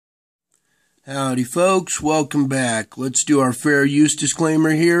Howdy folks, welcome back. Let's do our fair use disclaimer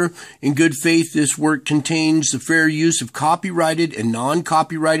here. In good faith, this work contains the fair use of copyrighted and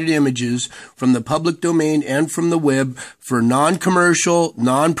non-copyrighted images from the public domain and from the web for non-commercial,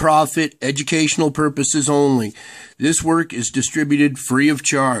 non-profit, educational purposes only. This work is distributed free of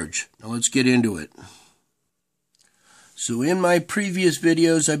charge. Now let's get into it. So in my previous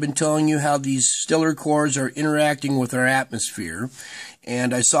videos, I've been telling you how these stellar cores are interacting with our atmosphere.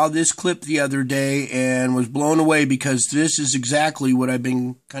 And I saw this clip the other day and was blown away because this is exactly what I've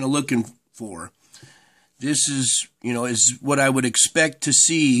been kind of looking for. This is, is what I would expect to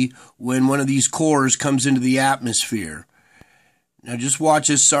see when one of these cores comes into the atmosphere. Now just watch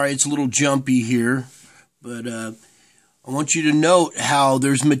this. Sorry, it's a little jumpy here. But I want you to note how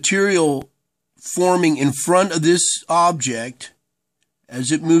there's material forming in front of this object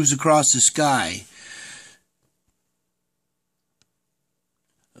as it moves across the sky.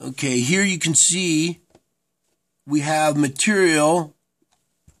 Okay, here you can see we have material.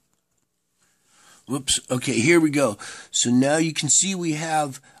 Whoops. Okay, here we go. So now you can see we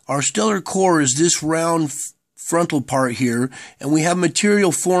have our stellar core is this round frontal part here, and we have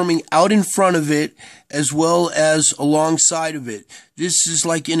material forming out in front of it as well as alongside of it. This is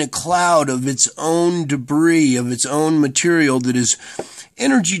like in a cloud of its own debris, of its own material that is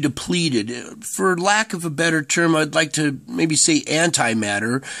energy depleted. For lack of a better term, I'd like to maybe say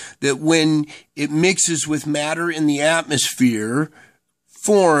antimatter, that when it mixes with matter in the atmosphere,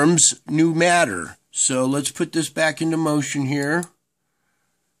 forms new matter. So let's put this back into motion here.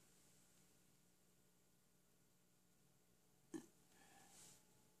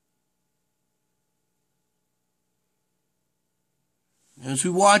 As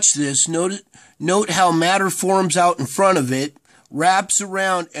we watch this, note how matter forms out in front of it, wraps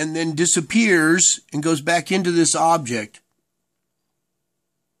around, and then disappears and goes back into this object.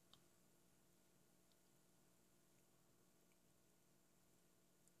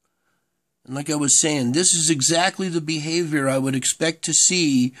 And like I was saying, this is exactly the behavior I would expect to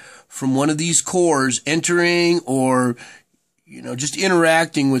see from one of these cores entering or, just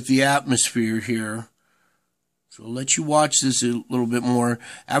interacting with the atmosphere here. So I'll let you watch this a little bit more.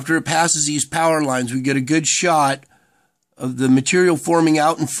 After it passes these power lines, we get a good shot of the material forming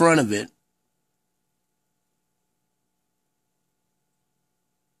out in front of it.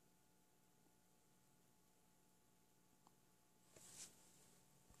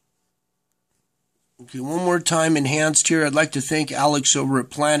 Okay, one more time enhanced here. I'd like to thank Alex over at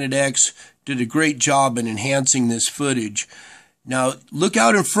Planet X. Did a great job in enhancing this footage. Now, look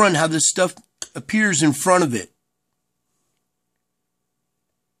out in front how this stuff appears in front of it.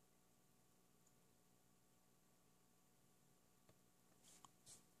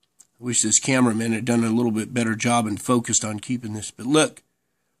 I wish this cameraman had done a little bit better job and focused on keeping this. But look,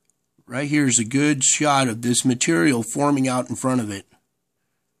 right here is a good shot of this material forming out in front of it.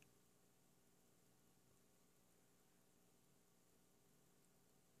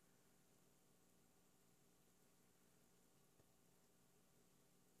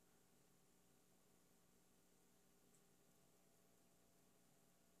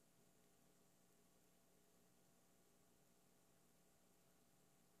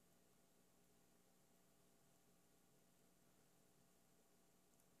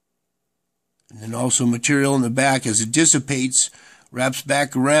 And then also material in the back as it dissipates, wraps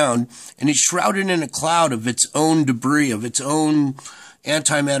back around, and it's shrouded in a cloud of its own debris, of its own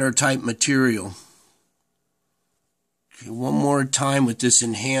antimatter type material. Okay, one more time with this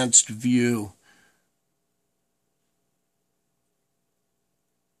enhanced view.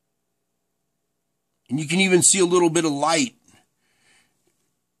 And you can even see a little bit of light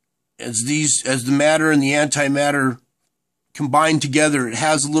as the matter and the antimatter combined together. It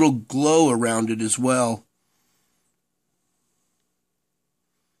has a little glow around it as well.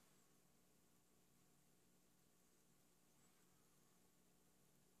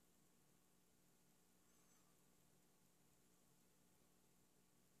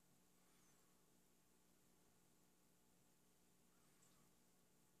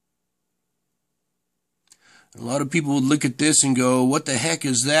 A lot of people would look at this and go, what the heck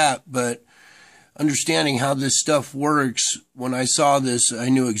is that? But understanding how this stuff works, when I saw this, I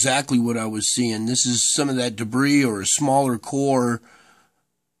knew exactly what I was seeing. This is some of that debris or a smaller core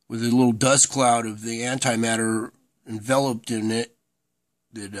with a little dust cloud of the antimatter enveloped in it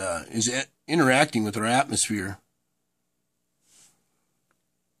that is interacting with our atmosphere.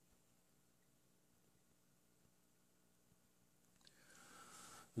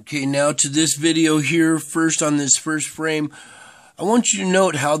 Okay, now to this video here. First, on this first frame, I want you to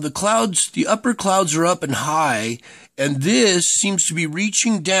note how the clouds, the upper clouds are up and high, and this seems to be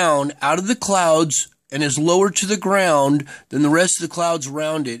reaching down out of the clouds and is lower to the ground than the rest of the clouds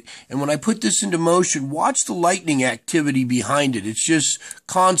around it. And when I put this into motion, watch the lightning activity behind it. It's just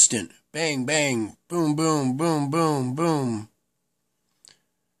constant. Bang, bang, boom, boom, boom, boom, boom.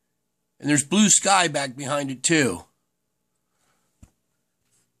 And there's blue sky back behind it too.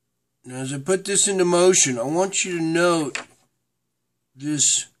 Now as I put this into motion, I want you to note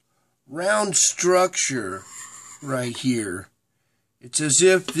this round structure right here. It's as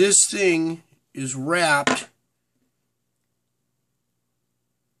if this thing is wrapped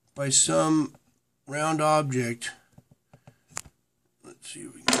by some round object. Let's see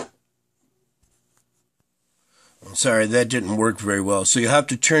if we can... Oh, sorry, that didn't work very well. So you have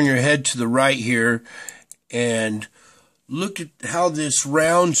to turn your head to the right here and look at how this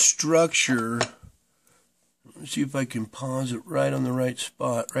round structure... Let's see if I can pause it right on the right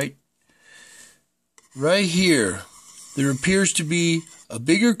spot. Right here, there appears to be a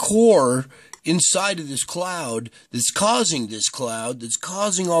bigger core inside of this cloud that's causing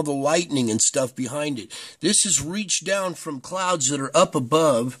all the lightning and stuff behind it. This has reached down from clouds that are up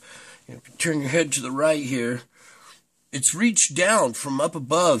above. If you turn your head to the right here, it's reached down from up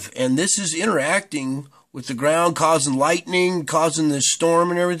above, and this is interacting with the ground, causing lightning, causing this storm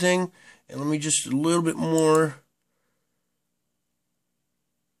and everything. And let me just a little bit more.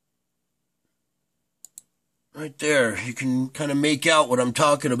 Right there, you can kind of make out what I'm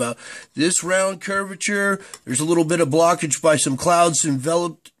talking about. This round curvature, there's a little bit of blockage by some clouds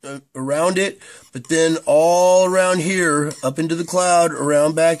enveloped around it, but then all around here, up into the cloud,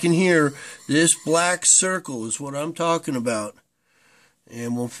 around back in here, this black circle is what I'm talking about.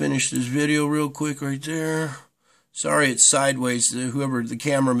 And we'll finish this video real quick right there. Sorry it's sideways. Whoever the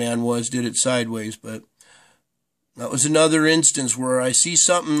cameraman was did it sideways, but that was another instance where I see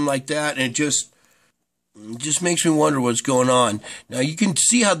something like that and it just makes me wonder what's going on. Now you can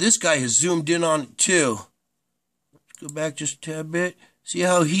see how this guy has zoomed in on it too. Let's go back just a tad bit. See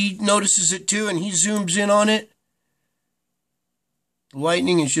how he notices it too and he zooms in on it? The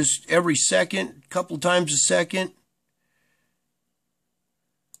lightning is just every second, a couple times a second.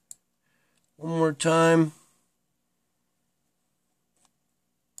 One more time.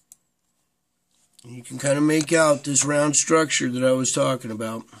 You can kind of make out this round structure that I was talking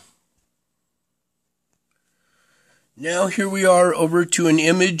about. Now here we are over to an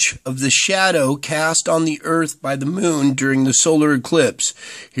image of the shadow cast on the earth by the moon during the solar eclipse.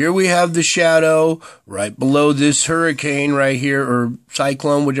 Here we have the shadow right below this hurricane right here, or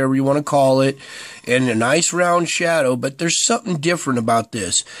cyclone, whatever you want to call it, and a nice round shadow, but there's something different about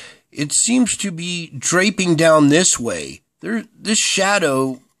this. It seems to be draping down this way. This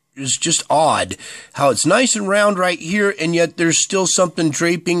shadow is just odd, how it's nice and round right here, and yet there's still something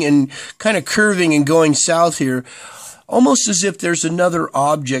draping and kind of curving and going south here. Almost as if there's another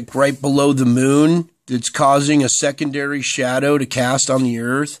object right below the moon that's causing a secondary shadow to cast on the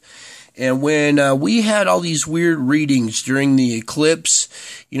earth. And when we had all these weird readings during the eclipse,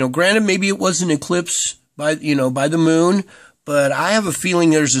 granted maybe it was an eclipse by the moon, but I have a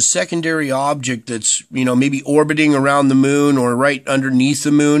feeling there's a secondary object that's, maybe orbiting around the moon or right underneath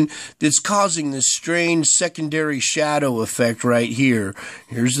the moon that's causing this strange secondary shadow effect right here.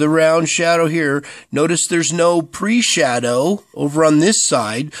 Here's the round shadow here. Notice there's no pre-shadow over on this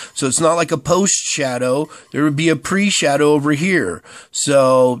side, so it's not like a post-shadow. There would be a pre-shadow over here.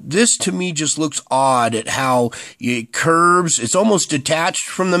 So this to me just looks odd at how it curves. It's almost detached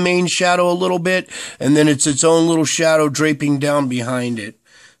from the main shadow a little bit, and then it's its own little shadow draping down behind it.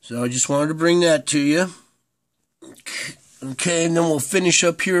 So I just wanted to bring that to you. Okay, and then we'll finish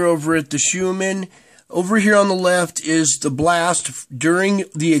up here over at the Schumann. Over here on the left is the blast during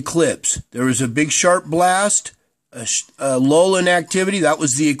the eclipse. There was a big sharp blast, a lull in activity. That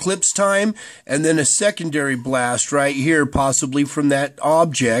was the eclipse time. And then a secondary blast right here, possibly from that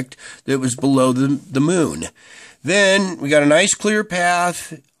object that was below the moon. Then we got a nice clear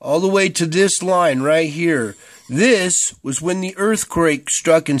path all the way to this line right here. This was when the earthquake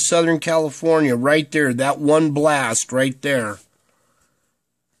struck in Southern California, right there, that one blast right there.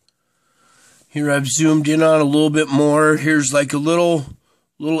 Here I've zoomed in on a little bit more. Here's like a little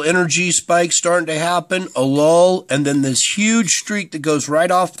energy spike starting to happen, a lull, and then this huge streak that goes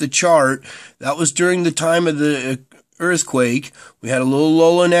right off the chart. That was during the time of the earthquake. We had a little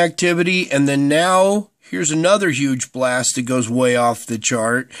lull in activity, and then now here's another huge blast that goes way off the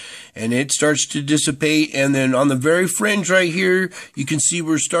chart, and it starts to dissipate. And then on the very fringe right here, you can see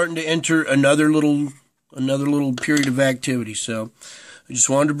we're starting to enter another little period of activity. So I just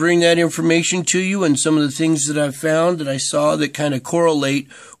wanted to bring that information to you and some of the things that I've found that I saw that kind of correlate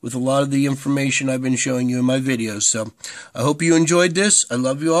with a lot of the information I've been showing you in my videos. So I hope you enjoyed this. I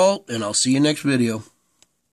love you all, and I'll see you next video.